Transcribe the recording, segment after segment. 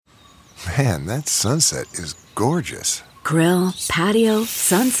Man, that sunset is gorgeous. Grill, patio,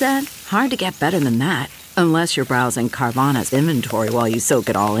 sunset. Hard to get better than that. Unless you're browsing Carvana's inventory while you soak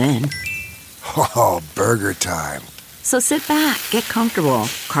it all in. Oh, burger time. So sit back, get comfortable.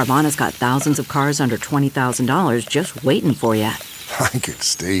 Carvana's got thousands of cars under $20,000 just waiting for you. I could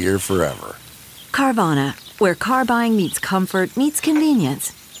stay here forever. Carvana, where car buying meets comfort meets convenience.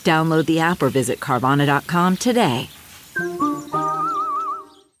 Download the app or visit Carvana.com today.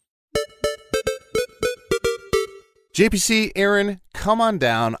 JPC, Aaron, come on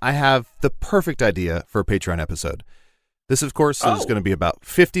down. I have the perfect idea for a Patreon episode. This, of course, is going to be about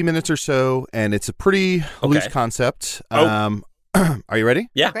 50 minutes or so, and it's a pretty loose concept. Are you ready?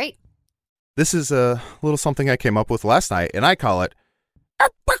 Yeah. Great. This is a little something I came up with last night, and I call it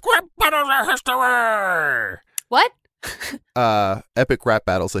Epic Rap Battles of History. What? Epic Rap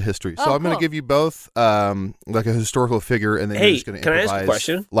Battles of History. So I'm going to give you both like a historical figure, and then you're just going to improvise can I ask a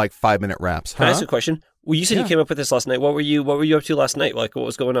question? Like 5-minute raps. Can I ask a question? Well, you said you came up with this last night. What were you up to last night? Like, what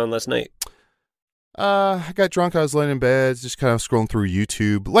was going on last night? I got drunk. I was laying in bed, just kind of scrolling through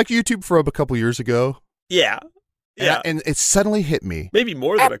YouTube, like YouTube from a couple years ago. Yeah. Yeah. And it suddenly hit me. Maybe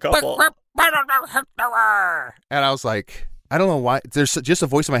more than a couple. And I was like, I don't know why. There's just a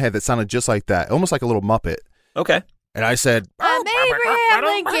voice in my head that sounded just like that, almost like a little Muppet. Okay. And I said, I'm Abraham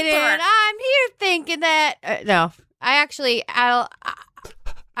Lincoln, and I'm here thinking that... no, I actually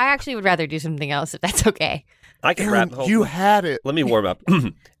would rather do something else, if that's okay. I can Aaron, rap. Hold you on. had it. Let me warm up.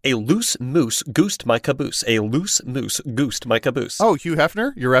 A loose moose goosed my caboose. A loose moose goosed my caboose. Oh, Hugh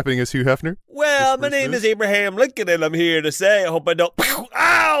Hefner? You're rapping as Hugh Hefner? Well, my name is Abraham Lincoln, and I'm here to say, I hope I don't...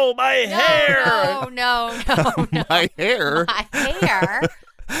 Ow, my hair! No. My hair? My hair?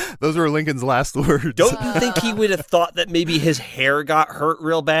 Those were Lincoln's last words. Don't you think he would have thought that maybe his hair got hurt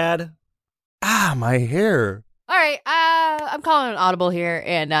real bad? My hair. All right, I'm calling an audible here,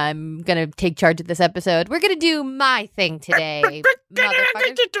 and I'm going to take charge of this episode. We're going to do my thing today,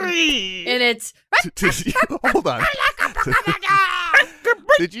 motherfuckers. And it's... Hold on.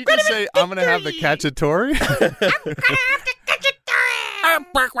 Did you just say, I'm going to have the cacciatore?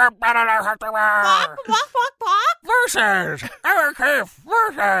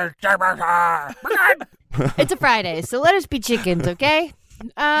 It's a Friday, so let us be chickens, okay? Do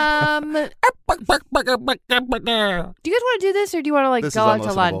you guys want to do this, or do you want to This go is out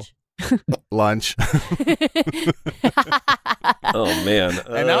to lunch? Lunch. Oh, man.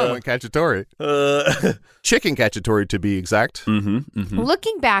 And now I went cacciatore. Chicken cacciatore, to be exact.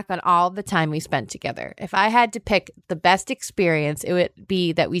 Looking back on all the time we spent together, if I had to pick the best experience, it would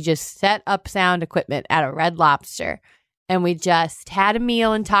be that we just set up sound equipment at a Red Lobster, and we just had a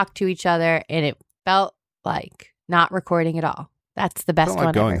meal and talked to each other, and it felt like not recording at all. That's the best I felt like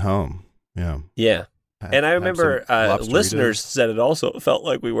one going ever. home. Yeah. Yeah. And I remember lobster listeners said it also felt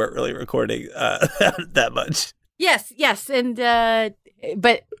like we weren't really recording that much. Yes, and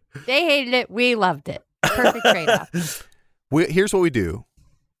but they hated it. We loved it. Perfect trade-off. Here's what we do.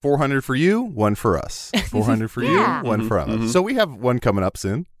 400 for you, 1 for us. 400 for Yeah. you, 1 for us. So we have one coming up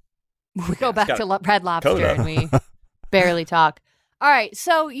soon. We go back to Red Lobster Coda. and we barely talk. All right,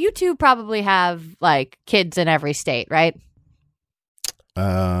 so you two probably have like kids in every state, right?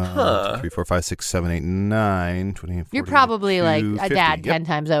 3, 4, 5, 6, 7, 8, 9, 20, 40, You're probably like a 50. dad Yep. 10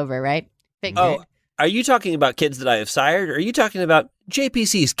 times over, right? Big Oh, are you talking about kids that I have sired, or are you talking about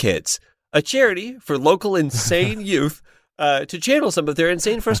JPC's Kids, a charity for local insane youth to channel some of their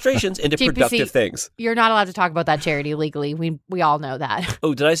insane frustrations into JPC, productive things? You're not allowed to talk about that charity legally. We all know that.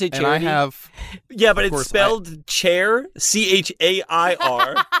 Oh, did I say And charity? I have... Yeah, but Of it's course, spelled chair,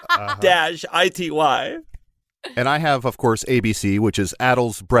 CHAIR dash ITY. And I have, of course, ABC, which is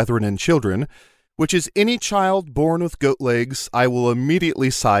Addles, Brethren, and Children, which is any child born with goat legs, I will immediately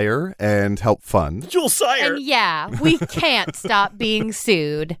sire and help fund. You'll sire. And yeah, we can't stop being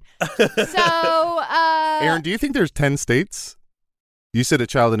sued. So, Aaron, do you think there's 10 states? You said a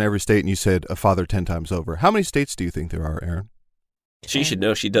child in every state, and you said a father 10 times over. How many states do you think there are, Aaron? She should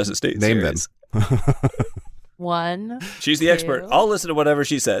know. She does a state Name series. them. 1. She's the 2. expert. I'll listen to whatever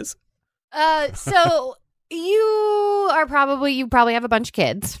she says. So you probably have a bunch of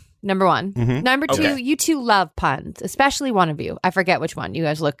kids. Number 1. Mhm. Number 2, Okay. you two love puns, especially one of you. I forget which one. You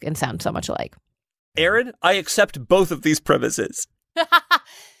guys look and sound so much alike. Aaron, I accept both of these premises.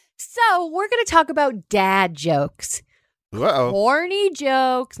 So we're going to talk about dad jokes. Uh-oh. Corny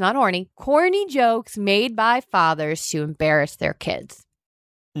jokes, not horny, corny jokes made by fathers to embarrass their kids.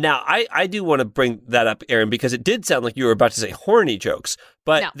 Now, I do want to bring that up, Aaron, because it did sound like you were about to say horny jokes,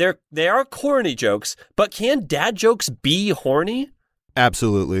 but No. they are corny jokes. But can dad jokes be horny?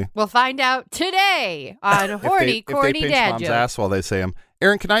 Absolutely. We'll find out today on horny, if they corny pinch dad mom's jokes. ass while they say them.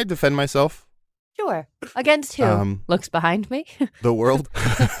 Aaron, can I defend myself? Sure. Against who? Looks behind me. The world.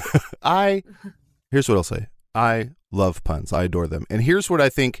 Here's what I'll say. I love puns. I adore them. And here's what I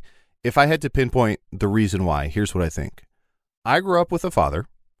think. If I had to pinpoint the reason why, here's what I think. I grew up with a father.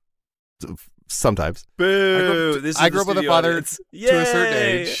 Sometimes. Boo! I grew up with a father to a certain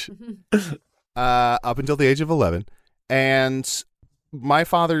age. Up until the age of 11. And my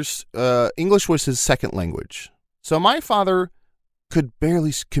father's English was his second language. So my father could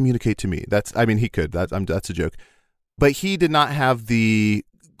barely communicate to me. He could. That's a joke. But he did not have the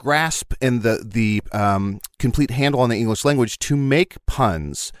grasp and the complete handle on the English language to make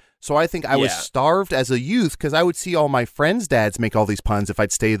puns. So I think I was starved as a youth because I would see all my friends' dads make all these puns if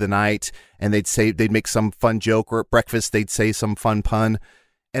I'd stay the night, and they'd make some fun joke, or at breakfast they'd say some fun pun.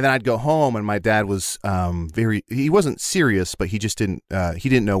 And then I'd go home, and my dad was he wasn't serious, but he just didn't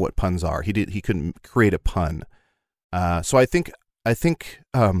know what puns are. He couldn't create a pun. So I think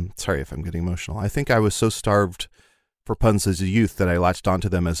sorry if I'm getting emotional. I think I was so starved for puns as a youth that I latched onto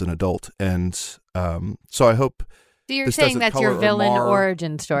them as an adult. And so I hope. So you're saying that's your villain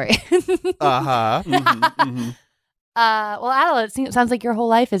origin story. Uh-huh. Well, Adela, it sounds like your whole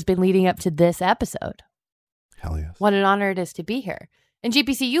life has been leading up to this episode. Hell yes. What an honor it is to be here. And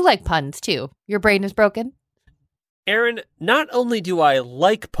GPC, you like puns too. Your brain is broken? Aaron, not only do I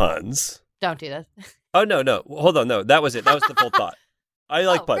like puns. Don't do this. Oh, no. Hold on. No, that was it. That was the full thought. I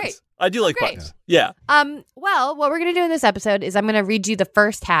like puns. Great. I do like puns. Yeah. Well, what we're going to do in this episode is I'm going to read you the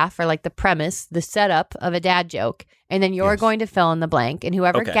first half, or like the premise, the setup of a dad joke, and then you're going to fill in the blank, and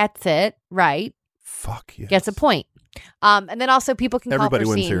whoever gets it right gets a point. And then also people can call for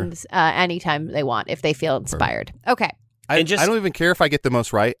scenes anytime they want if they feel inspired. Okay. I don't even care if I get the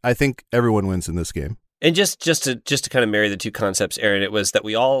most right. I think everyone wins in this game. And just to kind of marry the two concepts, Aaron, it was that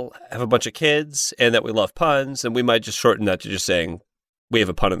we all have a bunch of kids and that we love puns, and we might just shorten that to just saying we have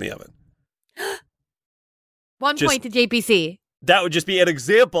a pun in the oven. 1 point to JPC. That would just be an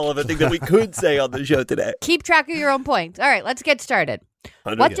example of a thing that we could say on the show today. Keep track of your own points. All right, let's get started.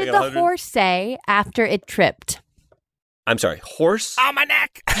 What did the horse say after it tripped? I'm sorry, horse? On my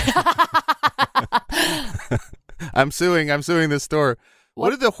neck! I'm suing this store.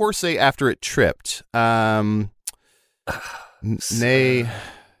 What did the horse say after it tripped? Nay.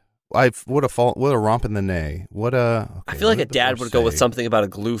 What a romp in the nay. I feel like a dad would go with something about a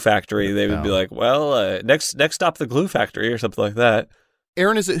glue factory. They would be like, well, next stop the glue factory or something like that.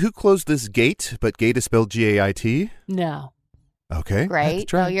 Aaron, is it who closed this gate? But gate is spelled G-A-I-T? No. Okay.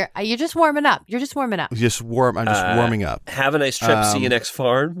 Great. No, you're just warming up. I'm just warming up. Have a nice trip. See you next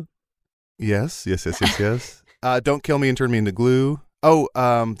farm. Yes. Don't kill me and turn me into glue. Oh,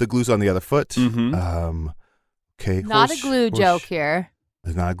 the glue's on the other foot. Mm-hmm. Okay. Not a glue joke here.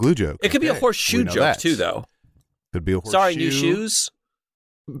 It's not a glue joke. It could be a horseshoe joke too, though. Could be a horseshoe. Sorry, new shoes.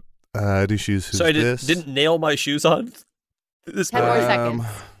 New shoes. Who's Sorry, this? didn't nail my shoes on. 10 more seconds.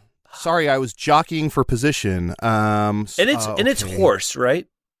 Sorry, I was jockeying for position. And it's horse, right?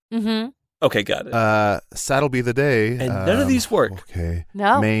 Mm-hmm. Okay, got it. Saddle be the day. And none of these work. Okay.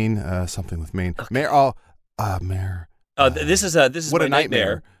 No. Maine. Something with Maine. Okay. Mare. Mare. This is what my a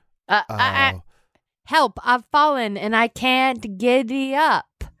nightmare. Help! I've fallen and I can't giddy up.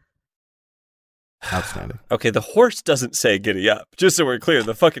 Outstanding. Okay, the horse doesn't say giddy up. Just so we're clear,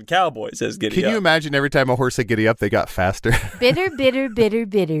 the fucking cowboy says giddy up. Can you imagine every time a horse said giddy up, they got faster? Bitter, bitter, bitter,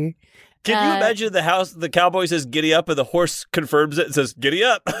 bitter. Can you imagine the cowboy says giddy up and the horse confirms it and says giddy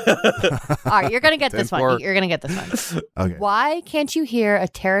up? All right, you're going to get this one. You're going to get this one. Okay. Why can't you hear a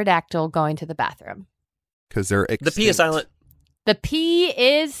pterodactyl going to the bathroom? Because they're extinct. The P is silent. The P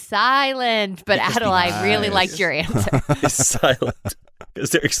is silent, but Adela, I really liked your answer. It's silent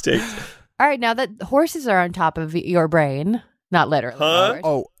because they're extinct. All right, now that horses are on top of your brain, not literally. Huh?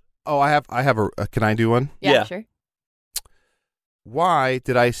 Oh, I have a. Can I do one? Yeah, sure. Why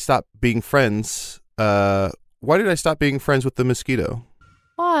did I stop being friends? Why did I stop being friends with the mosquito?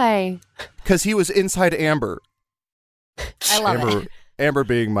 Why? Because he was inside Amber. I love it. Amber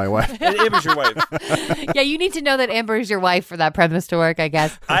being my wife. And Amber's your wife. Yeah, you need to know that Amber is your wife for that premise to work, I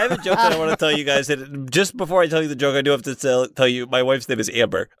guess. I have a joke that I want to tell you guys. That just before I tell you the joke, I do have to tell you my wife's name is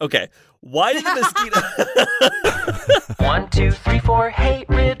Amber. Okay. Why did the mosquito... 1, 2, 3, 4, hey,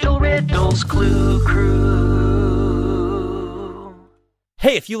 riddles, clue crew.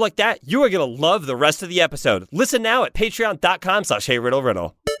 Hey, if you like that, you are going to love the rest of the episode. Listen now at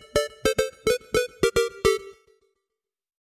patreon.com/heyriddleriddle.